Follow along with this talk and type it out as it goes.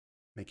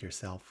Make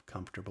yourself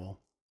comfortable,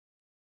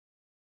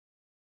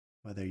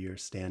 whether you're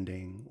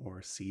standing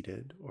or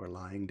seated or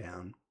lying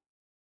down,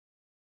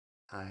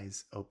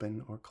 eyes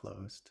open or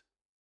closed.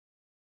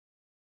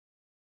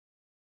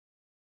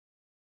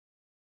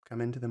 Come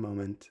into the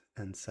moment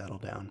and settle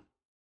down.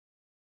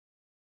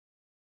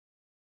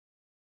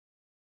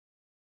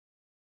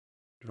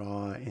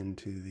 Draw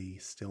into the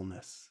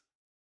stillness.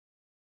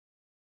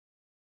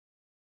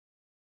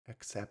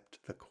 Accept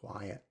the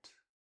quiet.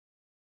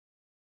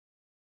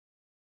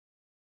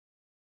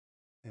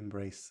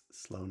 Embrace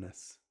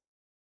slowness.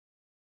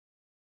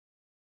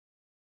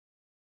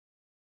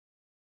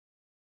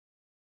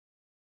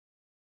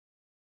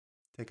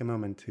 Take a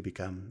moment to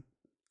become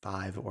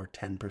 5 or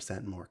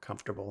 10% more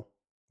comfortable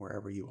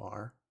wherever you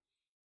are.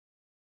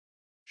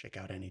 Shake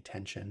out any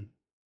tension.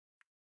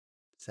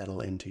 Settle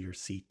into your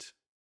seat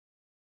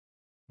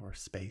or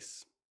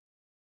space.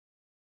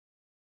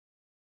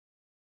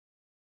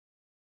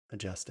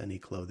 Adjust any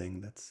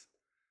clothing that's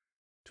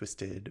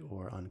twisted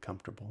or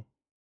uncomfortable.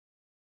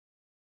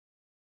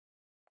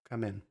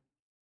 Come in.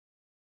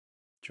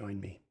 Join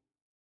me.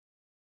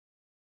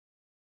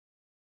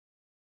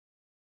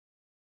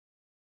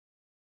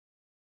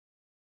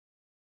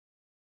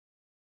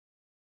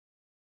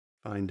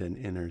 Find an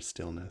inner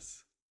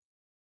stillness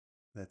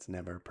that's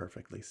never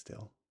perfectly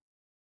still.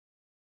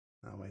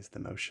 Always the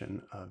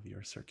motion of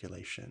your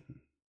circulation,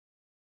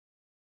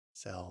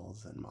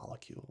 cells and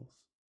molecules.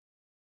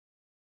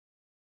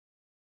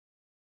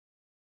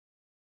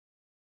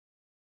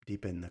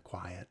 Deepen the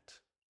quiet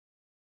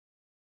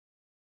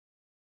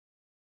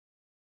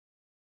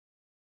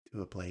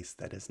to a place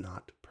that is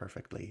not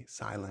perfectly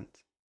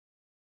silent.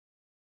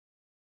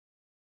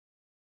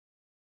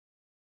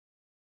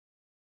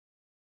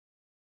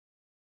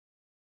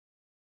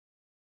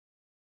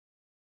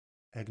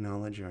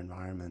 Acknowledge your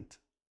environment,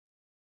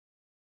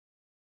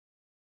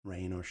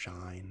 rain or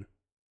shine,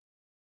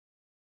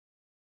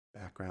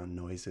 background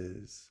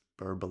noises,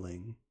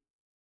 burbling,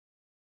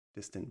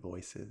 distant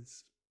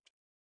voices.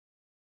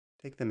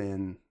 Take them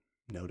in,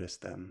 notice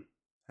them,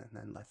 and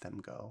then let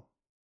them go.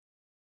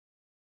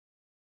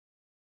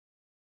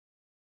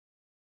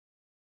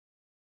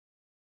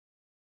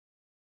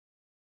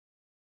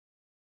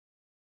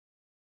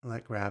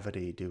 Let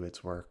gravity do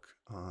its work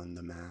on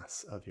the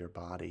mass of your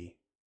body,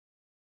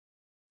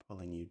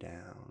 pulling you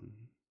down,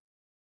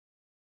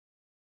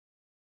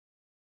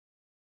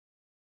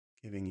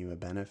 giving you a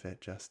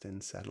benefit just in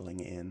settling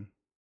in.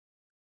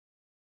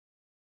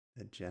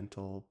 The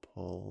gentle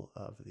pull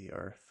of the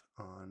earth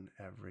on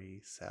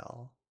every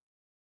cell.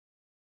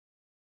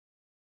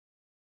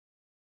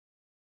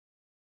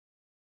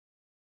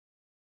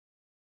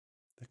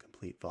 The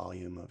complete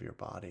volume of your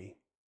body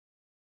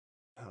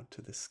out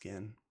to the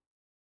skin,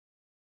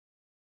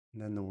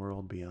 and then the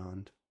world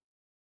beyond.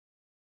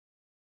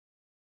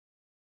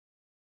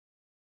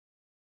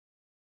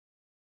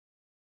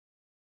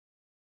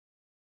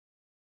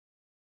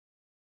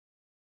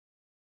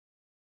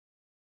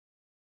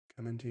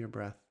 Come into your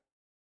breath.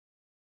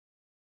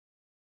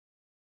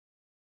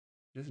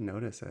 Just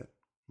notice it.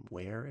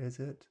 Where is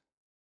it?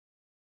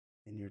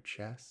 In your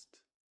chest?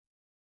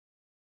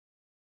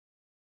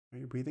 Are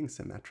you breathing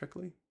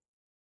symmetrically?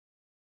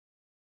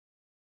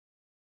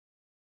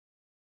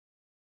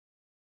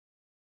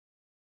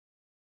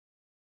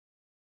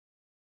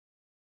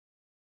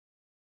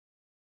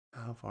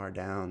 How far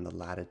down the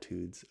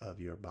latitudes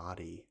of your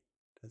body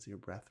does your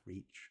breath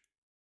reach?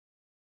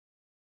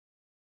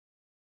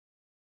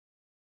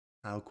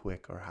 How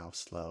quick or how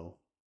slow?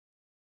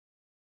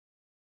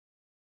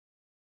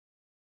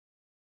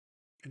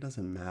 It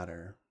doesn't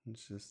matter.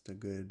 It's just a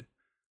good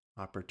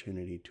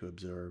opportunity to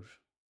observe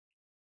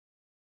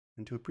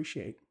and to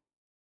appreciate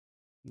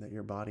that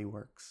your body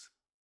works,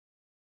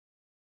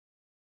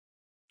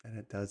 that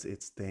it does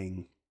its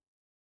thing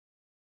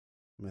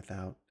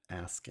without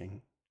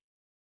asking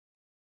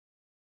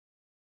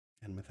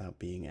and without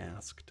being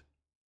asked.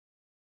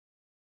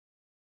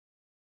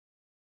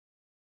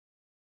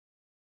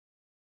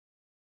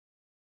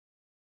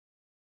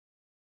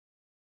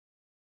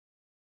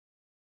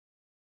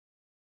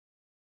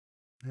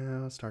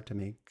 Now start to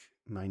make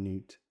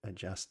minute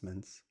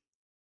adjustments,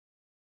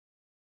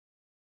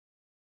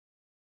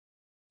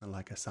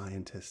 like a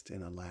scientist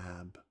in a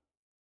lab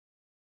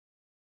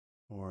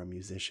or a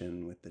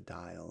musician with the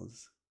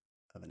dials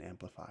of an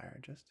amplifier.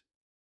 Just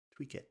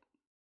tweak it.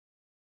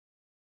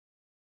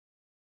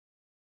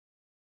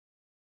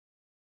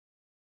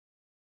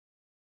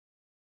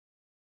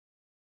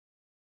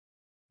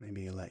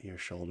 Maybe let your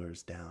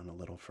shoulders down a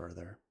little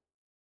further.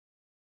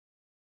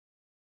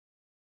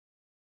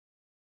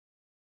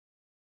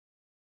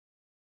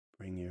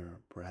 Bring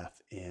your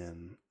breath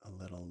in a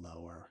little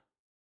lower.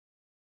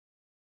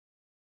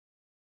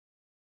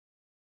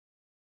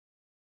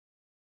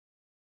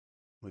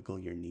 Wiggle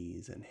your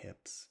knees and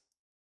hips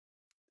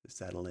to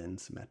settle in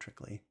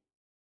symmetrically.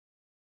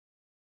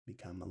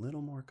 Become a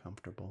little more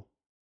comfortable.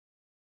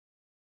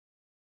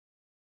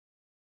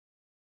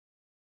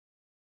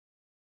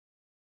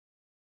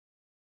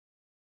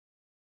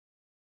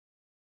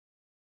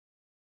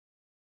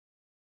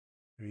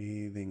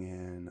 Breathing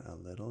in a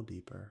little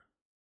deeper.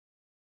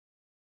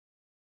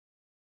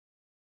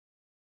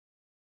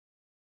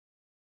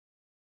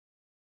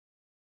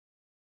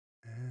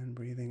 And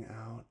breathing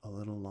out a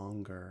little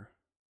longer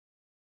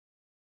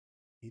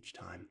each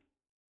time,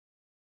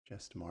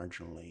 just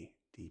marginally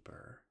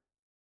deeper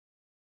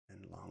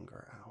and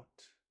longer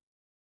out.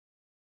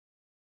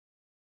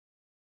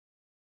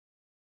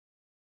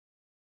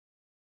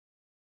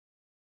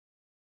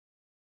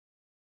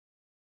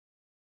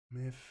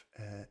 If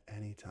at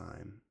any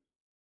time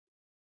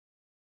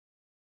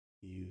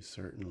you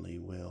certainly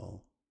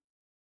will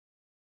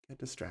get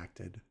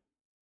distracted,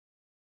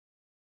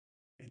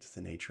 it's the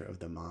nature of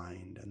the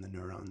mind and the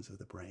neurons of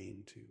the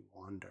brain to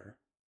wander.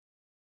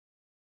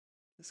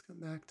 Just come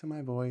back to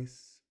my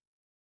voice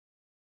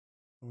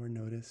or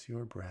notice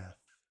your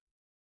breath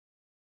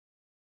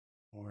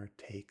or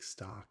take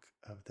stock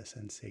of the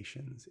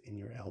sensations in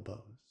your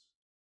elbows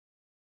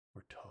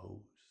or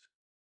toes.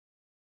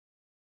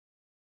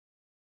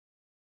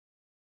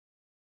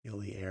 Feel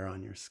the air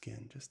on your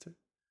skin just to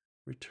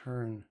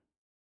return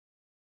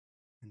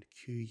and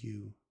cue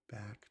you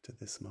back to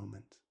this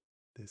moment,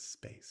 this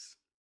space.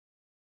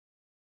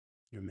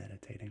 You're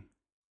meditating.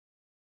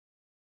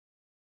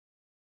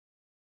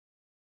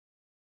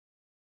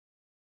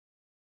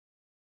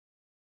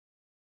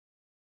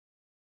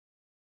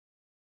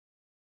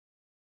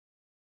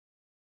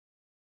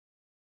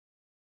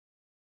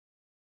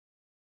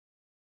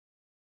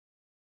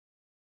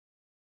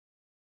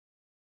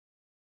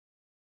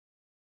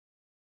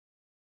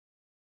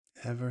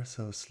 Ever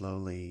so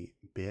slowly,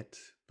 bit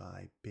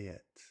by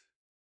bit,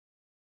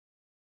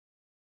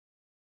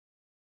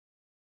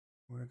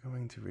 we're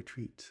going to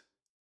retreat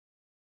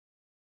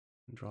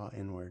and draw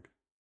inward,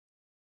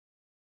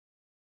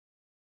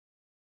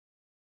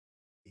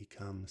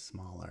 become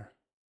smaller.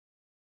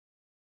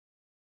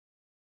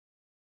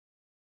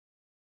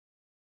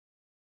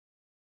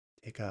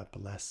 Take up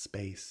less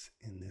space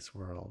in this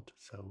world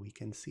so we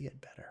can see it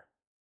better.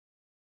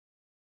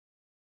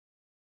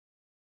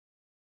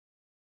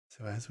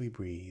 So as we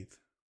breathe,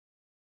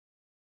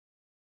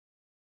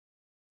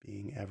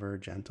 being ever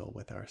gentle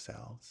with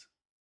ourselves,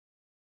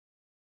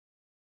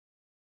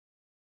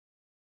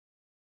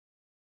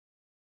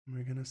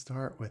 we're going to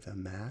start with a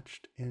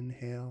matched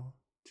inhale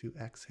to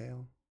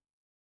exhale,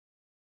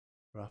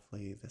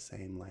 roughly the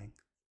same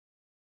length.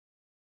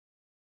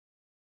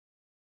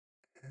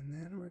 And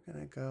then we're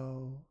going to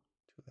go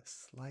to a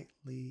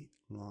slightly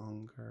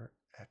longer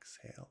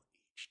exhale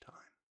each time.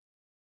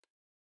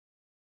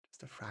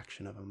 Just a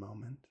fraction of a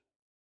moment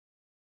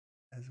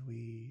as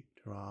we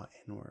draw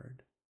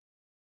inward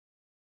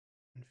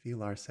and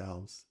feel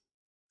ourselves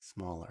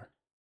smaller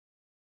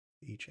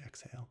each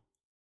exhale.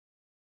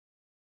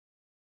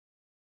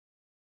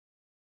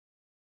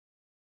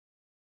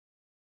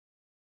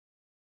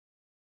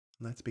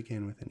 Let's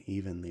begin with an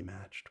evenly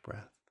matched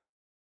breath.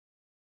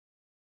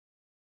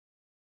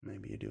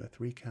 Maybe you do a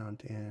 3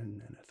 count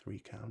in and a 3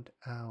 count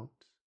out.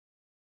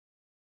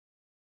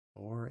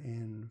 4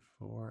 in,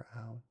 4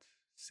 out,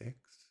 6.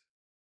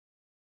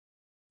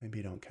 Maybe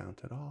you don't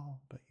count at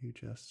all, but you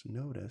just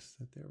notice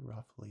that they're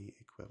roughly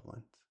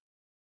equivalent.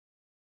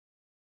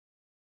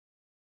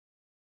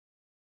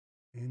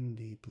 In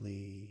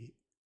deeply,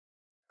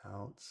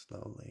 out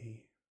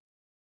slowly.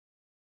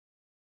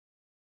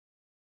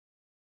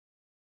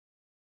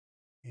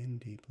 In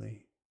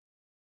deeply,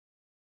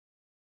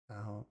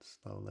 out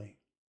slowly.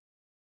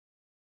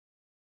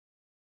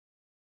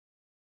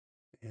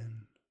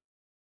 In,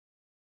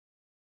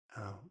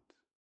 out.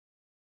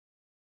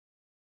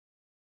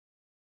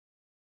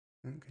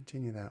 And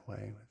continue that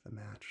way with a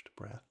matched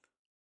breath.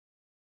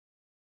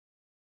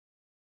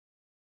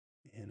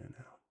 In and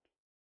out.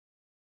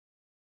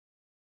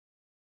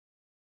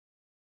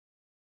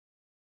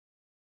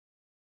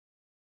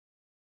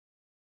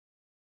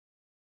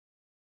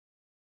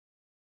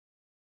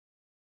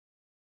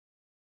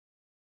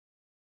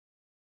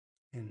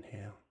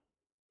 Inhale.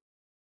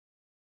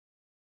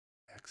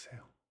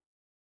 Exhale.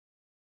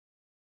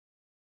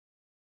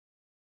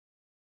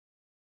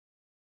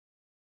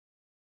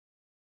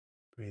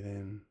 Breathe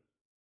in.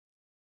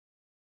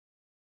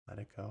 Let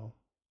it go.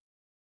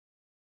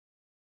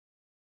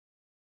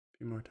 A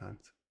few more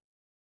times.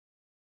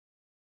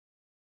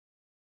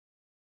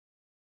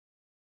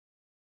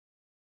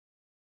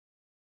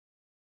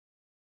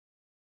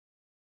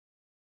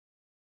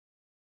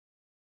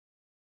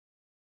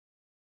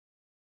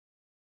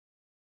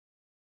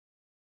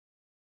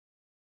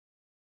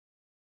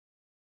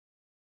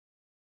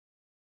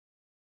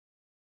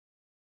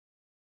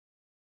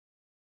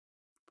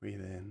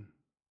 Breathe in.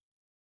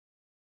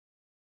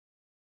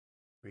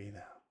 Breathe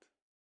out.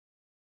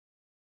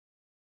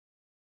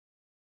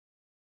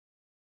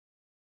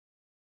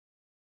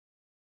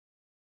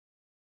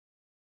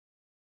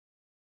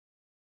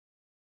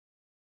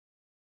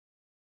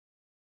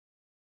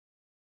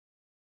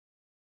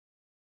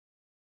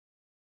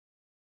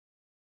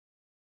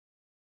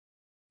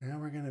 Now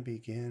we're going to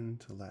begin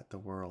to let the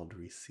world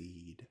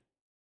recede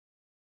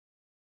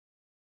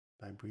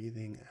by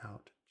breathing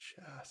out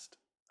just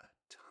a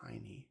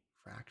tiny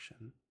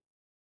fraction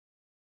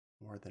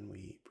more than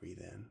we breathe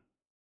in.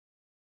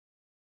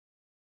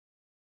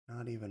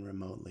 Not even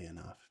remotely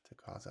enough to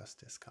cause us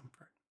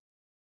discomfort.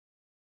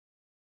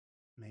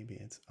 Maybe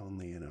it's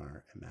only in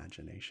our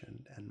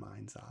imagination and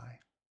mind's eye.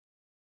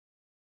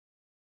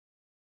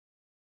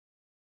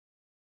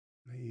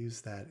 I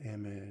use that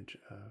image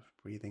of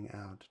breathing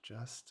out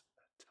just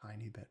a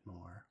tiny bit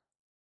more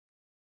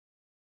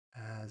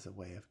as a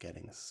way of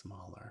getting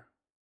smaller,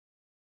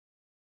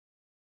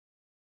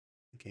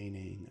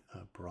 gaining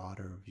a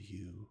broader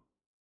view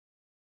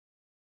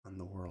on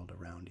the world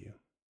around you.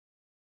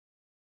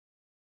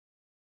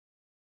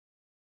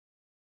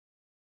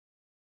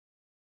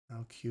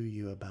 I'll cue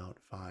you about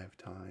 5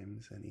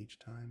 times, and each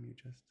time you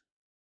just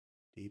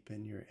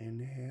deepen your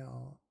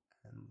inhale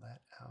and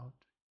let out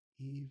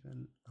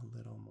even a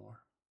little more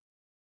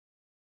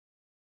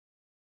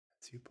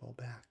as you pull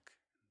back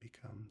and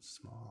become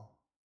small.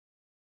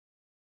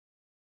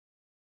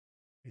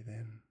 Breathe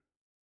in,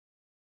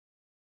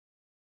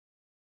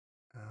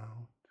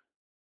 out,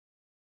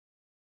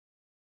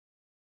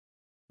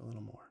 a little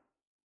more.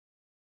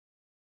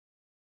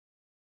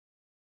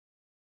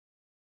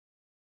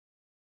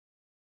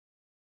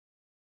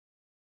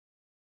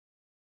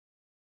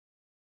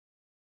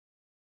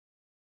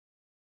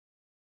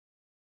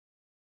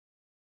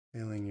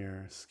 Feeling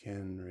your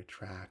skin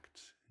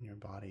retract and your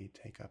body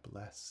take up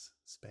less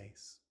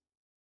space.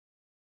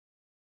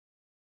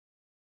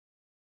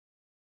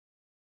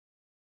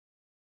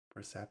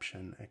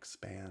 Perception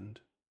expand.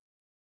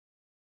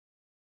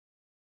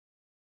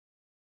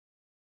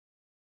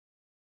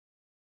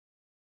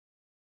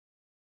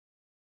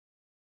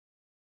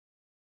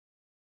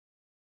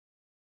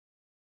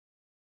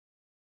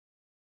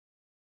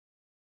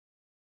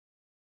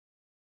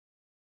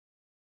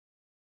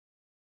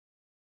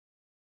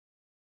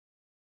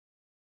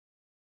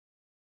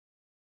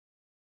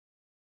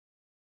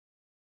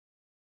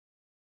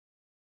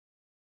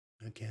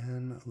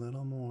 Again, a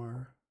little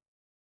more.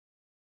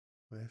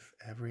 With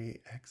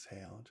every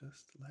exhale,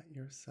 just let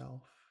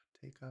yourself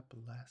take up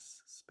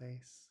less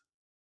space.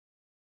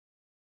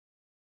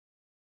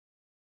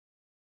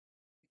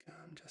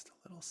 Become just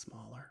a little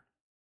smaller.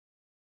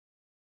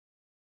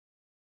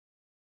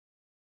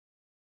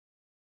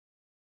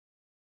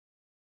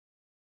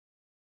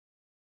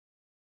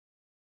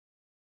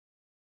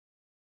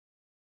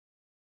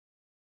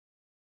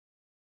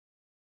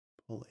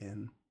 Pull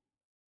in.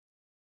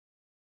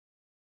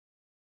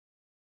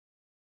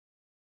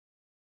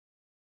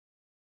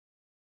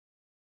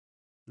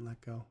 And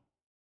let go.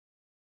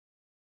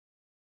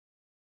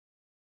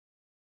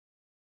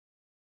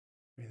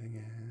 Breathing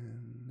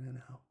in and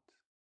out.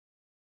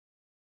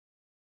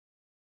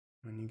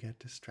 When you get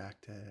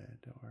distracted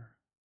or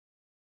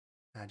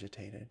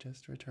agitated,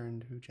 just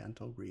return to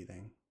gentle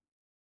breathing,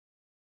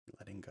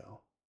 letting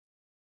go.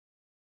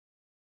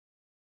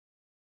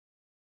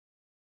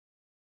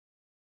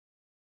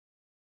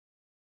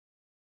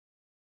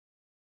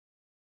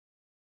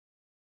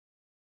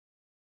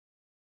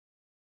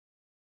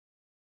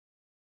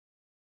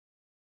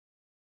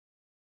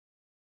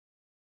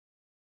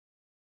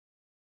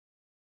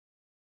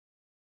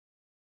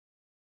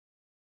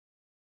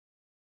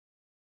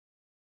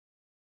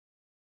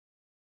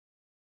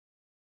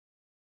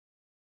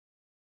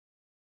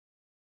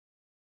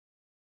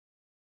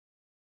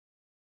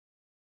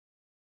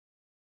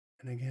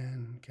 And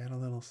again, get a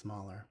little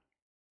smaller.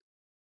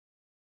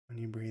 When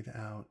you breathe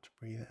out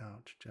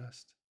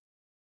just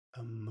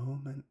a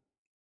moment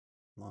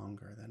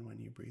longer than when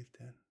you breathed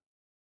in,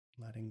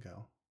 letting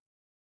go,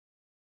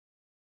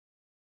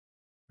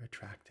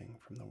 retracting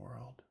from the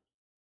world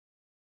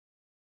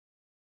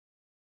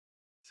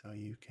so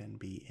you can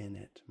be in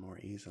it more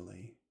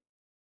easily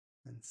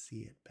and see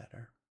it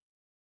better.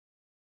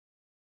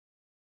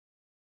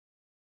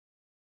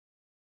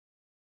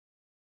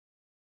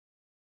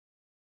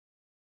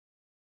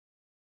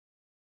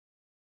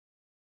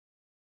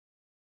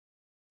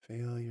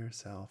 Feel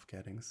yourself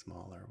getting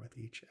smaller with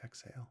each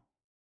exhale.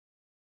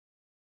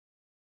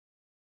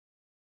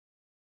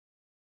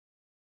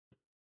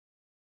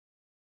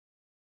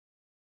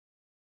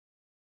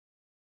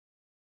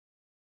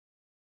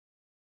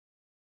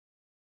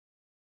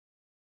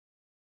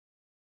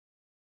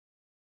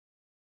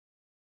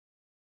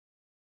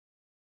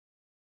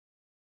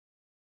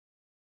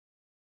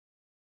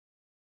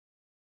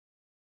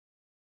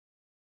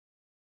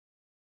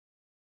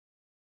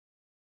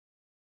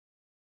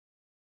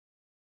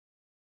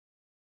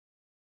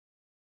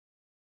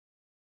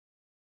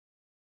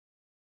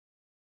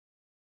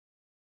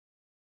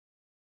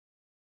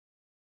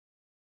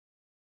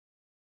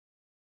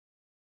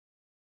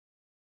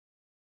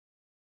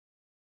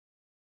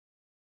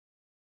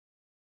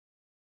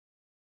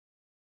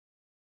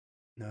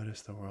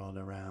 Notice the world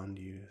around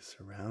you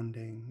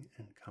surrounding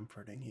and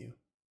comforting you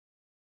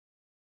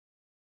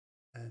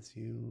as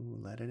you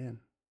let it in.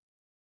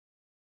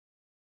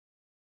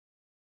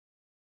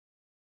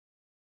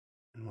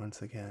 And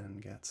once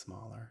again, get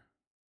smaller.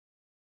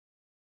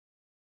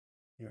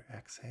 Your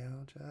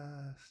exhale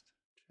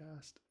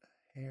just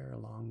a hair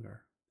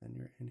longer than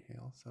your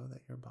inhale so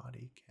that your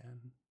body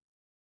can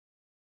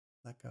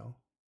let go.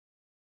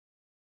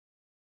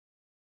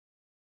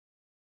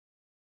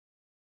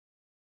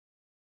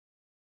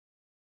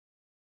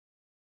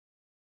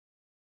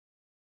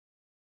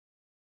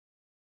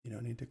 You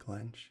don't need to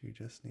clench, you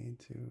just need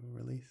to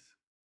release,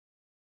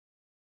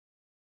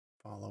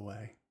 fall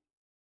away.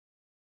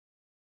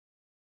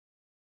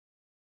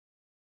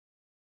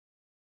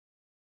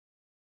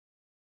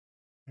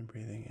 And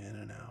breathing in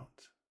and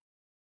out.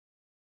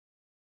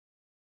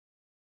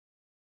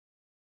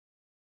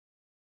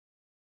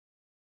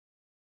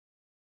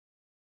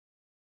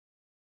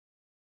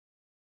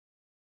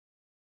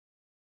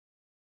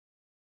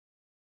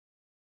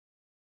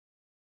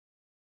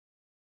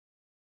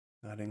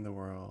 Letting the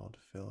world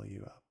fill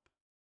you up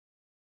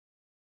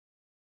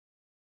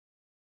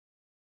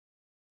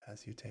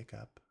as you take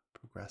up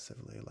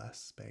progressively less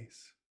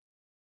space.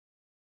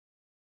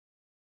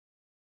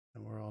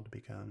 The world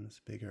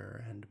becomes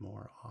bigger and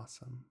more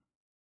awesome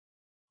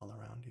all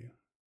around you.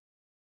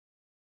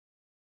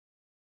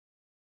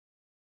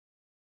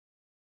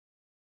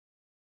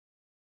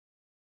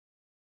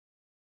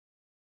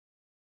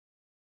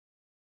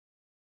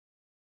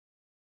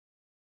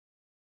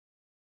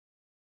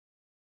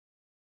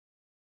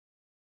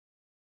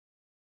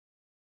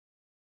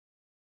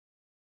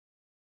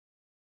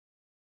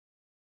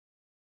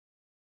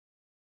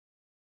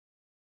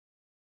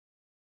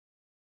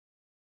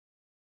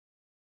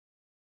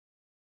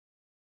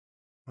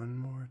 One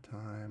more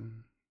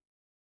time,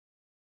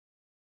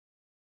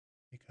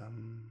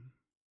 become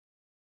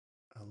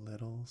a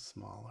little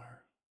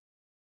smaller.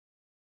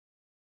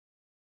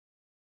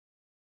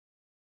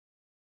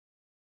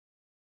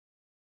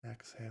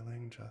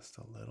 Exhaling just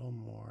a little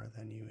more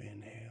than you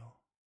inhale.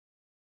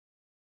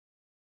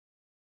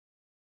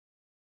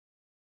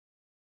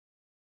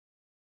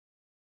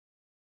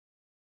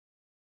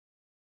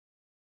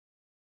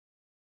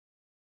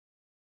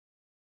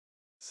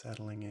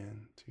 Settling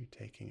into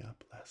taking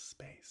up less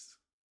space.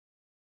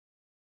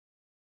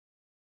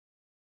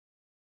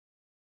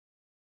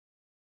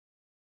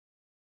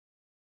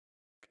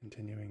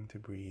 Continuing to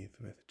breathe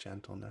with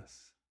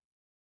gentleness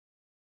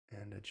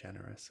and a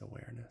generous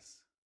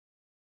awareness.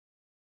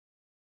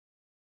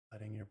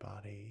 Letting your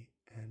body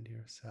and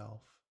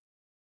yourself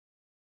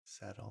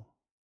settle.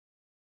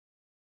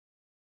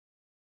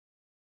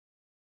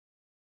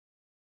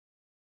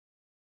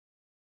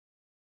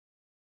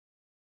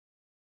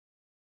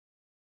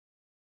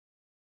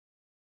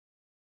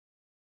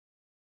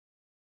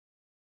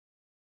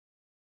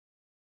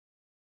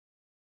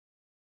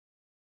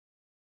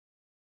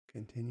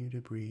 Continue to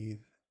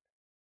breathe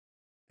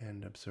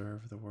and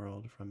observe the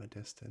world from a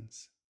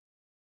distance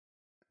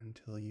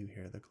until you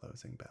hear the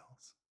closing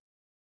bells.